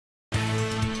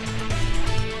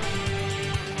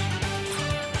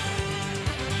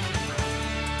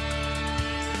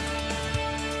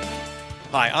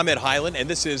Hi, I'm Ed Highland, and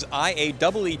this is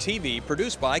IAEE-TV,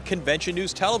 produced by Convention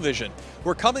News Television.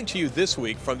 We're coming to you this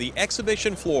week from the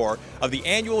exhibition floor of the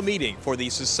annual meeting for the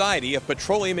Society of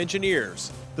Petroleum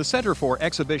Engineers. The Center for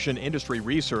Exhibition Industry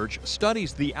Research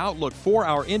studies the outlook for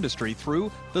our industry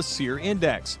through the SEER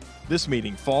Index. This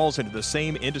meeting falls into the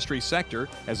same industry sector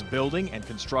as building and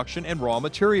construction and raw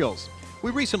materials.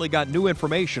 We recently got new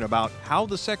information about how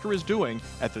the sector is doing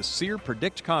at the SEER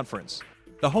Predict conference.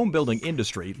 The home building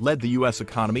industry led the U.S.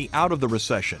 economy out of the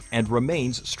recession and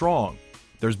remains strong.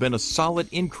 There's been a solid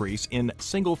increase in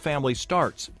single-family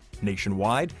starts.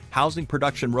 Nationwide, housing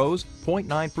production rose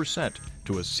 0.9%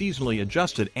 to a seasonally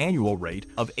adjusted annual rate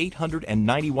of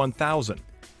 891,000.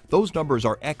 Those numbers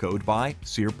are echoed by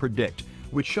SEER Predict,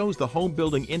 which shows the home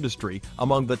building industry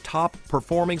among the top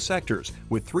performing sectors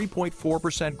with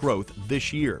 3.4% growth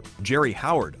this year. Jerry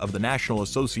Howard of the National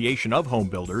Association of Home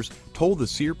Builders told the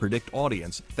SEER Predict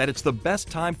audience that it's the best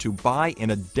time to buy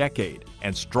in a decade,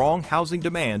 and strong housing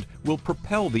demand will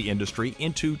propel the industry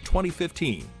into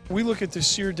 2015. We look at the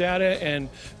SEER data and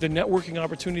the networking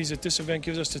opportunities that this event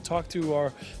gives us to talk to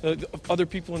our other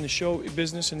people in the show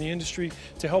business and the industry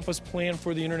to help us plan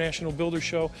for the International Builder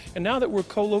Show. And now that we're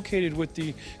co-located with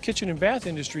the Kitchen and Bath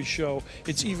Industry Show,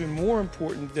 it's even more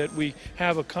important that we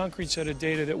have a concrete set of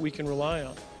data that we can rely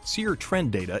on. SEER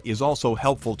trend data is also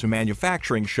helpful to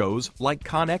manufacturing shows like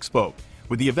ConExpo.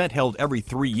 With the event held every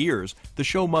 3 years, the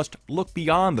show must look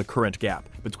beyond the current gap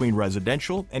between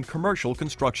residential and commercial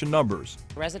construction numbers.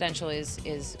 Residential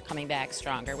is coming back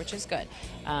stronger, which is good.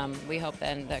 We hope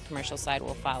then the commercial side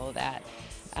will follow that.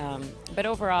 But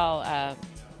overall,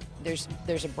 there's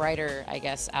a brighter, I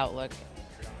guess, outlook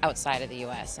outside of the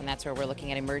U.S., and that's where we're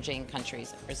looking at emerging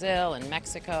countries, Brazil and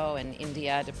Mexico and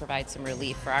India, to provide some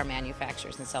relief for our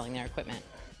manufacturers in selling their equipment.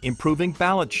 Improving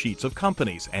balance sheets of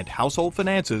companies and household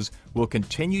finances will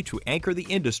continue to anchor the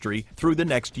industry through the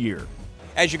next year.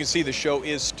 As you can see, the show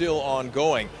is still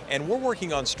ongoing, and we're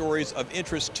working on stories of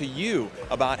interest to you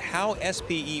about how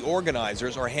SPE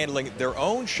organizers are handling their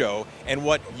own show and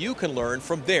what you can learn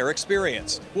from their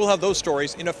experience. We'll have those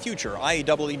stories in a future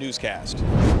IAEE newscast.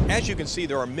 As you can see,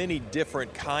 there are many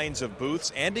different kinds of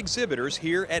booths and exhibitors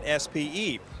here at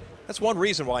SPE. That's one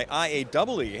reason why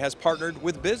IAEE has partnered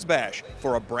with BizBash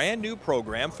for a brand new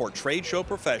program for trade show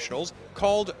professionals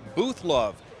called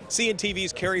boothlove.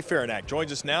 CNTV's Carrie Farinack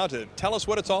joins us now to tell us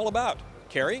what it's all about.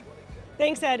 Carrie?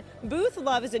 Thanks, Ed.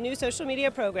 boothlove is a new social media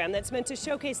program that's meant to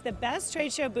showcase the best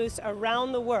trade show booths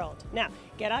around the world. Now,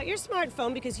 get out your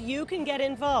smartphone because you can get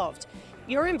involved.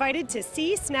 You're invited to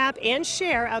see, snap, and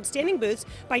share outstanding booths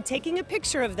by taking a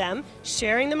picture of them,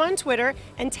 sharing them on Twitter,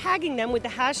 and tagging them with the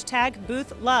hashtag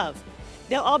boothlove.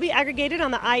 They'll all be aggregated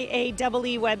on the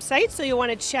IAEE website, so you'll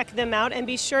want to check them out and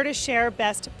be sure to share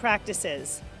best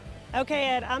practices. Okay,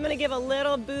 Ed, I'm going to give a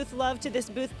little booth love to this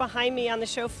booth behind me on the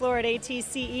show floor at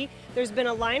ATCE. There's been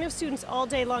a line of students all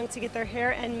day long to get their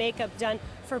hair and makeup done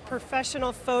for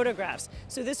professional photographs.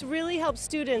 So this really helps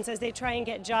students as they try and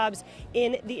get jobs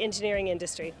in the engineering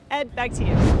industry. Ed, back to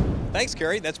you. Thanks,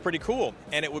 Carrie. That's pretty cool.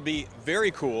 And it would be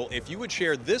very cool if you would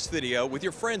share this video with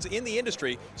your friends in the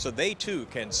industry so they too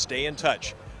can stay in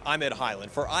touch. I'm Ed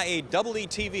Highland for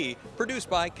IAEE-TV, produced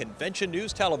by Convention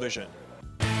News Television.